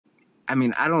I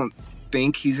mean, I don't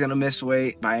think he's gonna miss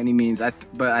weight by any means.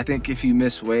 But I think if you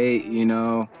miss weight,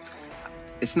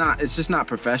 it's just not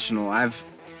professional.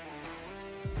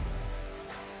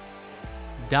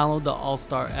 Download the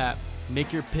AllStar app.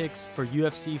 Make your picks for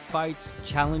UFC fights,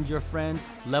 challenge your friends,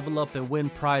 level up and win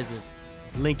prizes.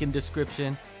 Link in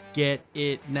description. Get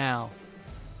it now.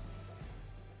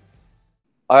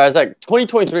 All right, it's like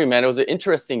 2023, man. It was an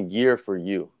interesting year for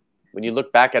you. When you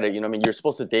look back at it, I mean, you're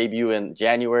supposed to debut in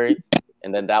January,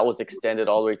 and then that was extended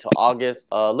all the way to August.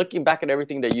 Looking back at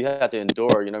everything that you had to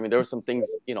endure, I mean, there were some things,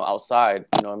 outside,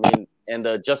 and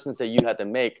the adjustments that you had to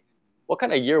make. What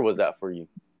kind of year was that for you?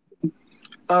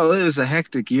 Oh, it was a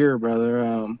hectic year,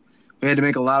 brother. We had to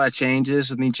make a lot of changes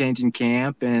with me changing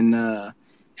camp, and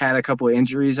had a couple of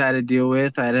injuries I had to deal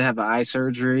with. I had to have an eye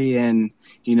surgery and,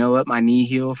 let my knee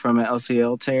heal from an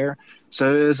LCL tear.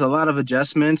 So it was a lot of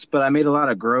adjustments, but I made a lot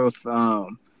of growth.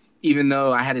 Even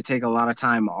though I had to take a lot of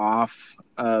time off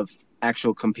of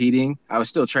actual competing, I was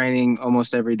still training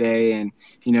almost every day and,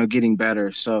 getting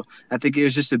better. So I think it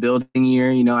was just a building year.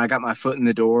 I got my foot in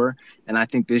the door, and I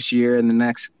think this year and the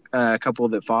next couple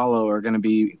that follow are going to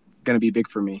be big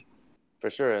for me.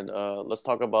 For sure. And let's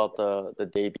talk about the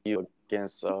debut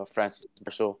against Francis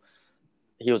Marshall.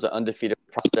 He was an undefeated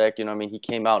prospect. He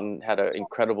came out and had an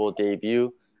incredible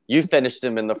debut. You finished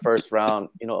him in the first round.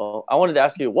 I wanted to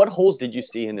ask you, what holes did you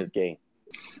see in his game?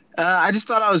 I just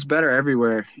thought I was better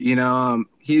everywhere.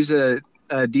 He's a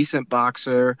decent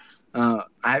boxer.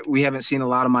 We haven't seen a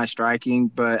lot of my striking,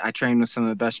 but I trained with some of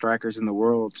the best strikers in the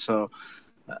world. So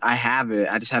I have it.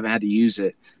 I just haven't had to use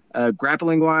it.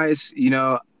 Grappling wise,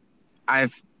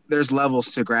 there's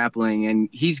levels to grappling, and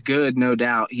he's good, no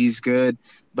doubt. He's good,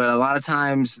 but a lot of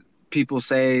times people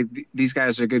say these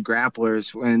guys are good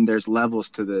grapplers when there's levels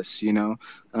to this, and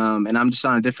I'm just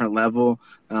on a different level.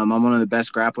 I'm one of the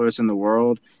best grapplers in the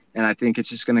world, and I think it's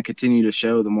just going to continue to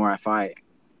show the more I fight.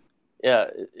 Yeah.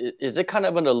 Is it kind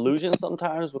of an illusion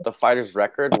sometimes with the fighter's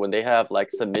record when they have like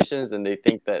submissions and they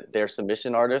think that they're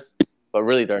submission artists, but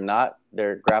really they're not?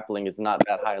 Their grappling is not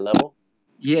that high level?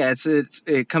 Yeah,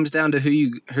 it comes down to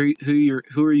who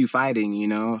are you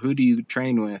fighting, who do you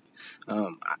train with?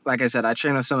 Like I said, I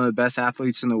train with some of the best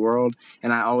athletes in the world,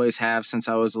 and I always have since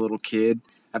I was a little kid.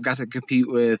 I've got to compete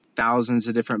with thousands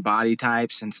of different body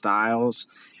types and styles,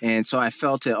 and so I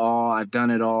felt it all. I've done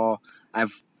it all.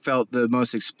 I've felt from the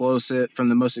most explosive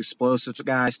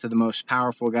guys to the most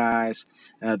powerful guys,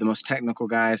 the most technical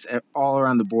guys, all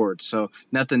around the board. So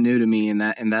nothing new to me in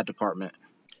that department.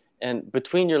 And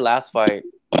between your last fight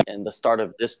and the start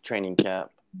of this training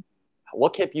camp,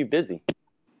 what kept you busy?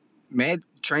 Man,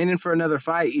 training for another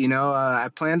fight. I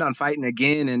planned on fighting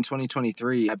again in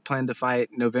 2023. I planned to fight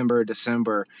November or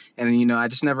December, and I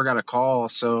just never got a call.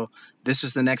 So this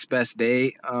was the next best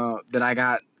date that I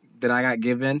got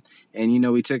given,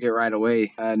 and we took it right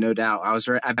away. No doubt,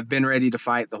 I've been ready to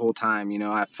fight the whole time.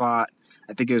 I fought.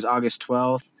 I think it was August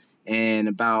 12th, and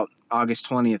about August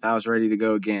 20th, I was ready to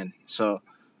go again. So.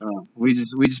 We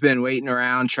just been waiting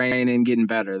around, training, getting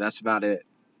better. That's about it.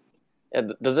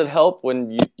 And does it help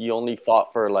when you only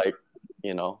fought for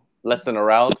less than a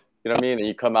round? You know what I mean? And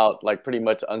you come out like pretty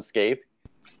much unscathed?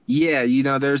 Yeah,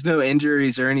 there's no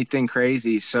injuries or anything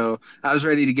crazy. So I was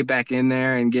ready to get back in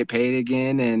there and get paid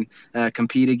again and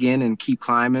compete again and keep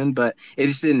climbing. But it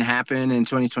just didn't happen in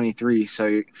 2023.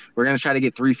 So we're going to try to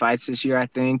get 3 fights this year, I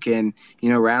think, and,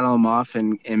 rattle them off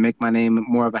and make my name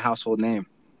more of a household name.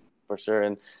 For sure.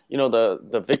 And,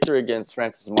 the victory against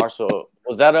Francis Marshall,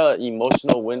 was that an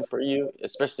emotional win for you,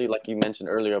 especially like you mentioned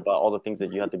earlier about all the things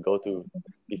that you had to go through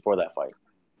before that fight?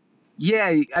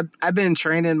 Yeah, I've been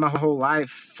training my whole life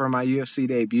for my UFC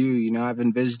debut. I've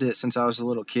envisioned it since I was a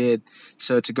little kid.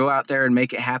 So to go out there and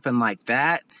make it happen like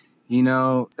that,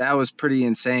 that was pretty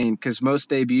insane because most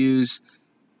debuts,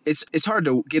 it's hard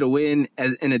to get a win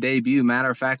in a debut.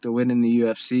 Matter of fact, a win in the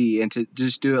UFC, and to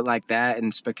just do it like that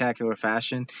in spectacular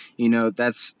fashion,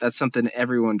 that's something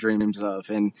everyone dreams of.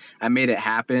 And I made it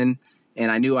happen, and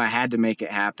I knew I had to make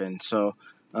it happen. So,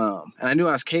 and I knew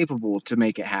I was capable to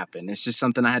make it happen. It's just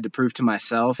something I had to prove to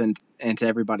myself and to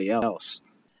everybody else.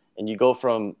 And you go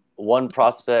from one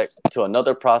prospect to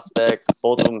another prospect.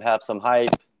 Both of them have some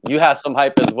hype. You have some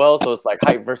hype as well, so it's like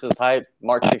hype versus hype.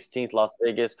 March 16th, Las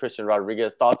Vegas, Christian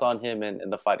Rodriguez. Thoughts on him and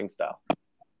the fighting style?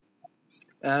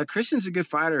 Christian's a good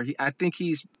fighter. I think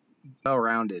he's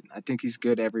well-rounded. I think he's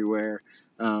good everywhere.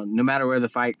 No matter where the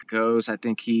fight goes, I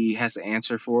think he has the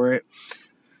answer for it.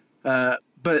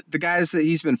 But the guys that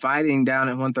he's been fighting down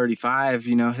at 135,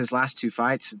 his last 2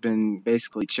 fights have been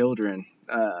basically children.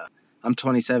 I'm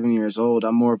 27 years old.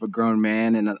 I'm more of a grown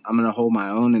man, and I'm going to hold my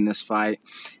own in this fight.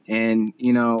 And,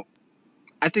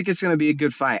 I think it's going to be a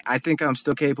good fight. I think I'm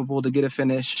still capable to get a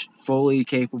finish, fully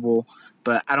capable,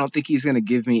 but I don't think he's going to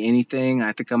give me anything.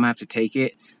 I think I'm going to have to take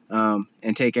it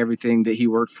and take everything that he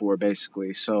worked for,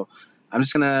 basically. So I'm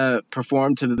just going to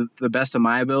perform to the best of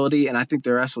my ability, and I think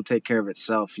the rest will take care of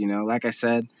itself. You know, like I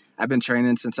said, I've been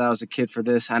training since I was a kid for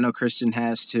this. I know Christian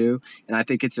has too, and I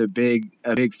think it's a big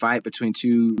fight between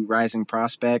two rising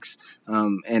prospects,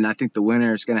 and I think the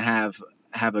winner is going to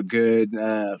have a good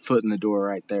foot in the door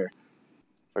right there.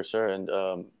 For sure. And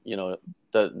you know,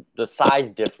 the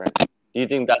size difference. Do you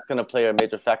think that's going to play a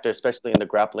major factor, especially in the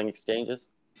grappling exchanges?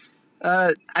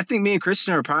 I think me and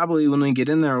Christian are probably, when we get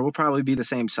in there, we'll probably be the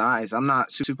same size. I'm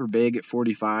not super big at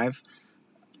 45,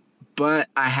 but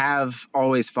I have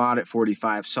always fought at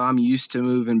 45, so I'm used to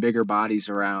moving bigger bodies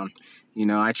around. You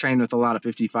know, I train with a lot of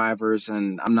 55ers,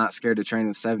 and I'm not scared to train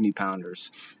with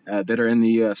 70-pounders that are in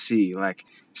the UFC. Like,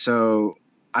 so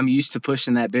I'm used to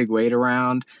pushing that big weight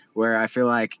around, where I feel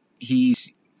like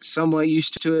he's somewhat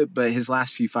used to it, but his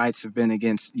last few fights have been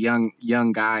against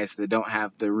young guys that don't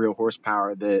have the real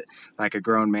horsepower that like a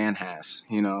grown man has,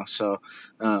 you know. So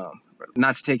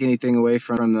not to take anything away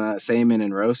from the Saman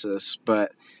and Rosas,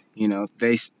 but you know,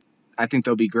 I think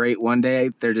they'll be great one day.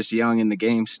 They're just young in the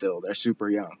game still. They're super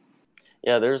young.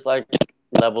 Yeah, there's like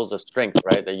levels of strength,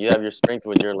 right? That you have your strength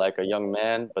when you're like a young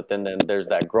man, but then there's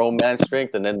that grown man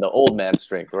strength and then the old man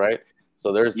strength, right?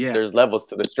 So there's levels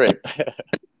to the strength.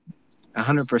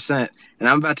 100%. And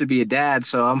I'm about to be a dad,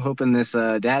 so I'm hoping this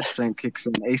dad strength kicks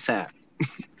in ASAP.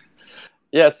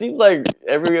 Yeah, it seems like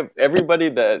everybody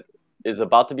that is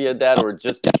about to be a dad or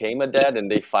just became a dad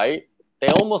and they fight, they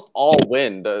almost all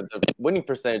win. The winning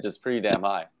percentage is pretty damn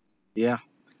high. Yeah.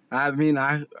 I mean,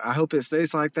 I hope it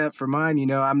stays like that for mine. You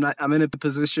know, I'm in a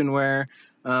position where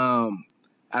I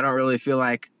don't really feel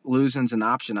like losing's an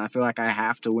option. I feel like I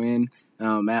have to win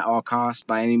at all costs,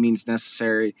 by any means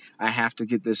necessary. I have to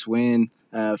get this win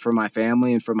for my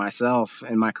family and for myself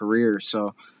and my career.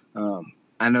 So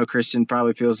I know Christian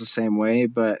probably feels the same way,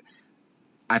 but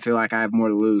I feel like I have more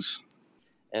to lose.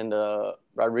 And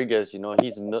Rodriguez, you know,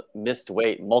 he's missed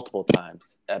weight multiple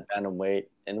times at bantamweight,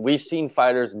 and we've seen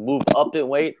fighters move up in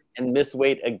weight and miss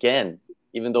weight again,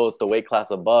 even though it's the weight class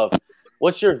above.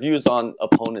 What's your views on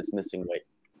opponents missing weight?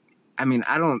 I mean,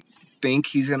 I don't think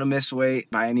he's gonna miss weight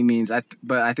by any means.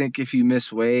 But I think if you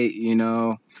miss weight, you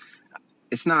know,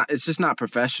 it's just not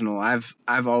professional. I've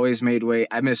always made weight.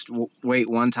 I missed weight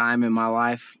one time in my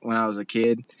life when I was a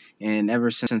kid, and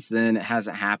ever since then it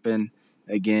hasn't happened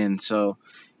again. So,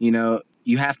 you know,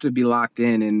 you have to be locked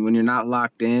in, and when you're not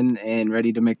locked in and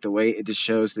ready to make the weight, it just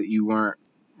shows that you weren't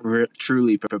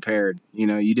truly prepared. You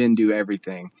know, you didn't do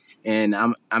everything, and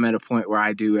I'm at a point where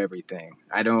I do everything.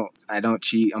 I don't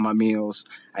cheat on my meals.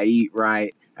 I eat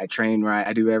right. I train right.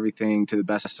 I do everything to the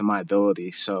best of my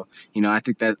ability. So, you know, I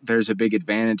think that there's a big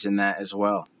advantage in that as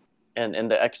well. And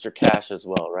the extra cash as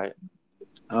well, right?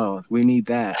 Oh, we need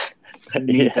that. We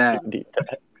need that. Need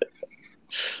that.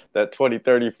 That 20,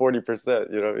 30,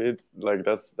 40%, you know, it's like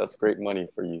that's great money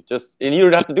for you. And you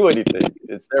don't have to do anything.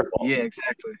 It's their fault. Yeah,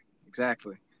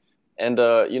 exactly. And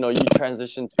you know, you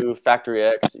transitioned to Factory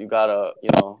X. You got a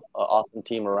awesome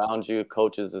team around you.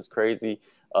 Coaches is crazy.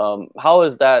 How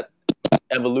has that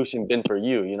evolution been for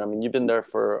you? You know, I mean, you've been there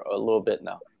for a little bit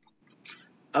now.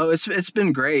 Oh, it's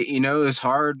been great. You know, it was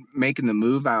hard making the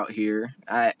move out here.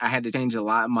 I had to change a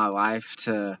lot in my life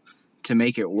to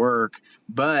make it work.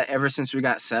 But ever since we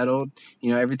got settled,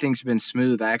 you know, everything's been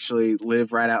smooth. I actually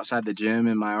live right outside the gym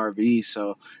in my RV,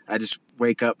 so I just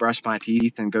wake up, brush my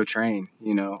teeth, and go train,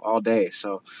 you know, all day.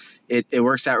 So it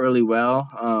works out really well.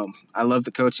 I love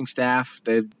the coaching staff.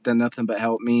 They've done nothing but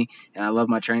help me, and I love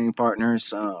my training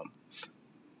partners.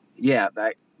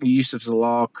 Yusuf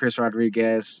Zalal, Chris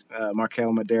Rodriguez,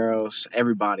 Markel Maderos,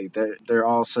 everybody. They're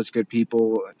all such good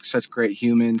people, such great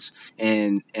humans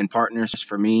and partners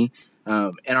for me.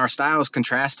 And our styles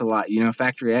contrast a lot. You know,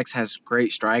 Factory X has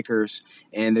great strikers,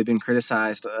 and they've been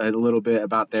criticized a little bit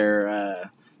about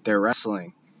their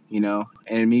wrestling, you know.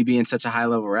 And me being such a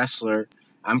high-level wrestler,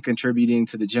 I'm contributing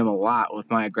to the gym a lot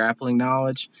with my grappling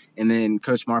knowledge. And then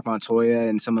Coach Mark Montoya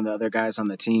and some of the other guys on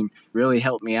the team really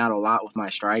helped me out a lot with my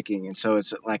striking. And so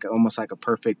it's like almost like a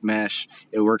perfect mesh.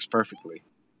 It works perfectly.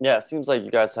 Yeah, it seems like you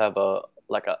guys have a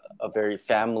very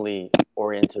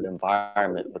family-oriented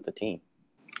environment with the team.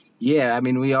 Yeah, I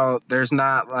mean, there's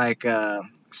not like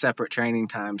separate training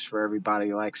times for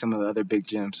everybody like some of the other big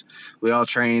gyms. We all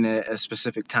train at a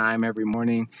specific time every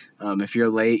morning. If you're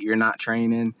late, you're not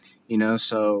training, you know,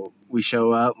 so we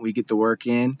show up, we get the work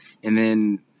in, and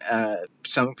then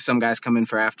Some guys come in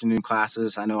for afternoon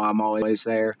classes. I know I'm always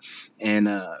there, and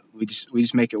we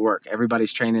just make it work.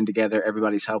 Everybody's training together.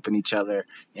 Everybody's helping each other,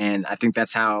 and I think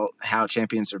that's how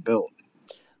champions are built.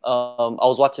 I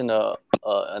was watching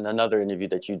another interview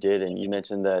that you did, and you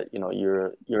mentioned that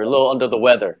you're a little under the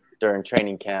weather during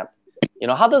training camp.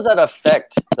 How does that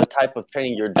affect the type of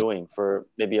training you're doing for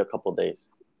maybe a couple of days?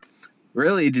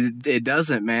 Really, it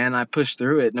doesn't, man. I push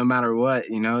through it no matter what.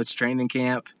 It's training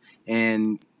camp,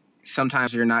 and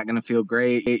sometimes you're not going to feel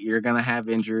great. You're going to have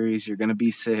injuries. You're going to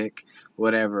be sick,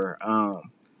 whatever.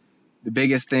 The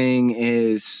biggest thing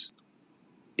is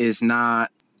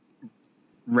not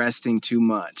resting too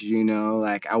much.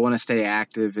 Like, I want to stay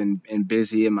active and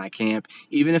busy in my camp,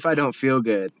 even if I don't feel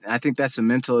good. I think that's a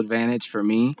mental advantage for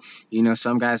me.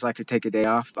 Some guys like to take a day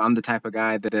off. I'm the type of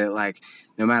guy that like,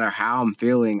 no matter how I'm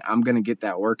feeling, I'm going to get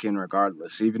that work in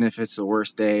regardless. Even if it's the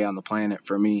worst day on the planet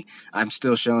for me, I'm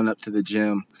still showing up to the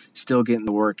gym, still getting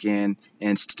the work in,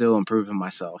 and still improving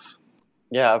myself.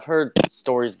 Yeah, I've heard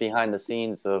stories behind the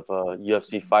scenes of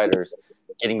UFC fighters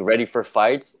getting ready for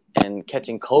fights and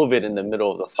catching COVID in the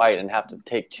middle of the fight and have to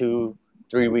take 2-3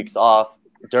 weeks off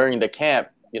during the camp,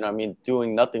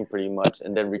 doing nothing pretty much,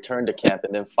 and then return to camp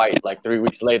and then fight like 3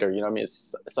 weeks later.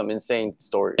 It's some insane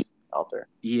stories out there.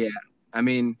 Yeah. I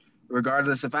mean,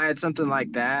 regardless, if I had something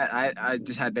like that, I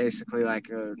just had basically like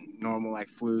a normal like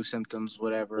flu symptoms,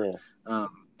 whatever. Yeah.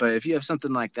 But if you have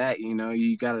something like that,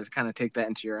 you got to kind of take that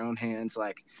into your own hands.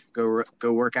 Like go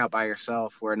work out by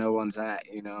yourself where no one's at,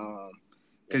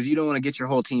 because you don't want to get your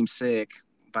whole team sick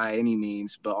by any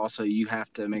means, but also you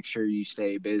have to make sure you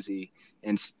stay busy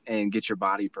and get your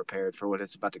body prepared for what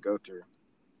it's about to go through.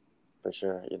 For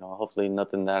sure. Hopefully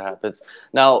nothing that happens.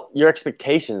 Now, your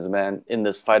expectations, man, in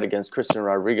this fight against Christian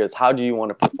Rodriguez, how do you want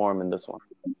to perform in this one?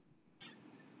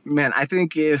 Man, I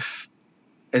think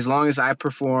as long as I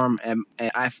perform and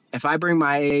if I bring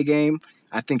my A game,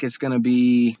 I think it's going to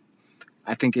be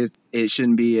I think it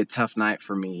shouldn't be a tough night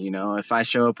for me. If I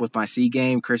show up with my C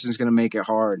game, Christian's going to make it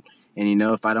hard. And,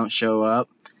 if I don't show up,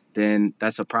 then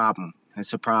that's a problem.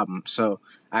 It's a problem. So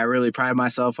I really pride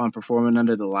myself on performing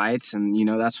under the lights. And,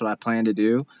 that's what I plan to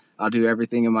do. I'll do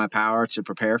everything in my power to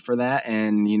prepare for that.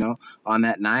 And, on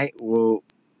that night, we'll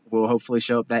hopefully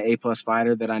show up that A+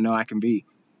 fighter that I know I can be.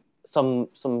 Some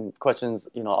questions,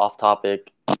 off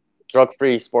topic. Drug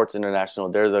Free Sports International,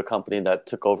 they're the company that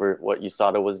took over what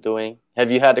USADA was doing.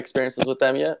 Have you had experiences with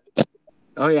them yet?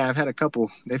 Oh, yeah, I've had a couple.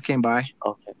 They've came by.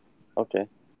 Okay.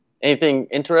 Anything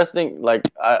interesting? Like,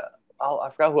 I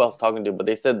forgot who I was talking to, but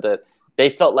they said that they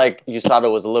felt like USADA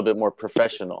was a little bit more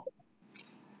professional.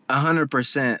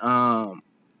 100%.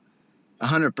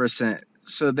 100%.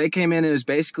 So they came in, it was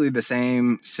basically the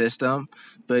same system,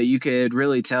 but you could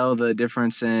really tell the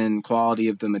difference in quality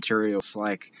of the materials.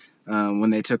 Like, when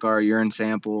they took our urine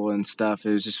sample and stuff,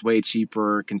 it was just way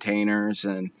cheaper containers,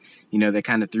 and they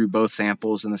kind of threw both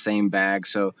samples in the same bag,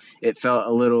 so it felt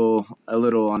a little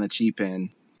on the cheap end.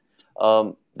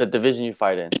 The division you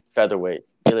fight in, featherweight,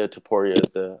 Ilya Topuria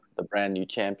is the brand new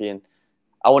champion.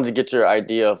 I wanted to get your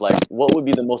idea of like what would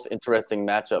be the most interesting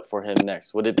matchup for him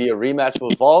next. Would it be a rematch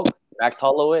with Volk, Max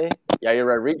Holloway, Yair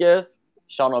Rodriguez,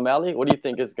 Sean O'Malley? What do you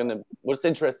think is what's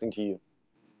interesting to you?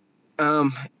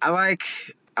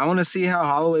 I want to see how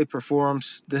Holloway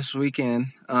performs this weekend.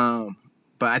 But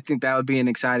I think that would be an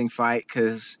exciting fight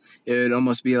because it would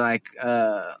almost be like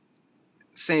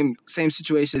same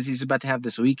situation as he's about to have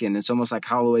this weekend. It's almost like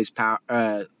Holloway's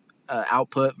power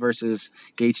output versus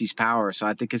Gaethje's power. So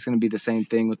I think it's going to be the same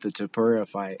thing with the Topuria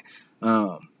fight.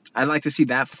 I'd like to see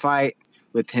that fight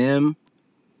with him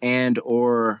and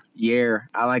or Yair.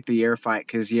 I like the Yair fight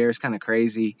because Yair's kind of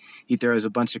crazy. He throws a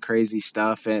bunch of crazy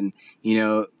stuff, and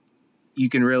you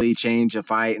can really change a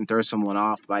fight and throw someone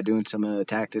off by doing some of the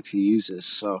tactics he uses.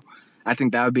 So I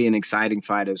think that would be an exciting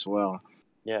fight as well.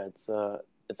 Yeah, it's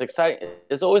exciting.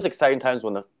 It's always exciting times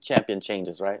when the champion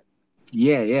changes, right?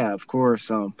 Yeah, of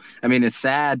course. I mean, it's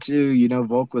sad too.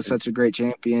 Volk was such a great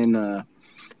champion,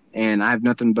 and I have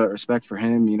nothing but respect for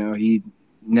him. He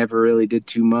never really did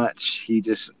too much. He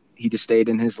just stayed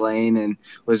in his lane and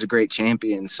was a great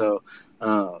champion. So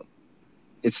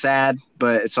it's sad,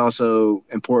 but it's also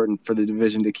important for the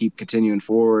division to keep continuing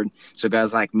forward so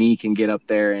guys like me can get up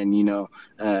there and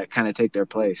kind of take their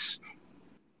place.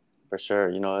 For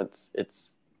sure.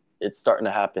 It's starting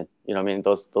to happen.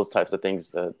 Those types of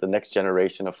things, the next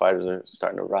generation of fighters are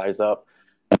starting to rise up.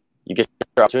 You get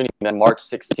your opportunity, man. March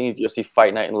 16th, UFC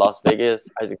Fight Night in Las Vegas.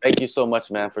 Isaac, thank you so much,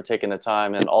 man, for taking the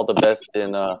time, and all the best.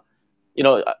 And I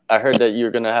heard that you're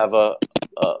gonna have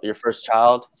your first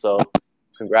child, so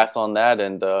congrats on that,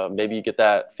 and maybe you get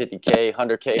that 50K,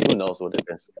 100K. Who knows what it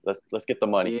is? Let's get the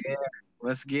money. Yeah,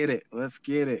 let's get it. Let's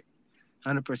get it.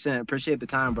 100%. Appreciate the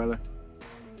time, brother.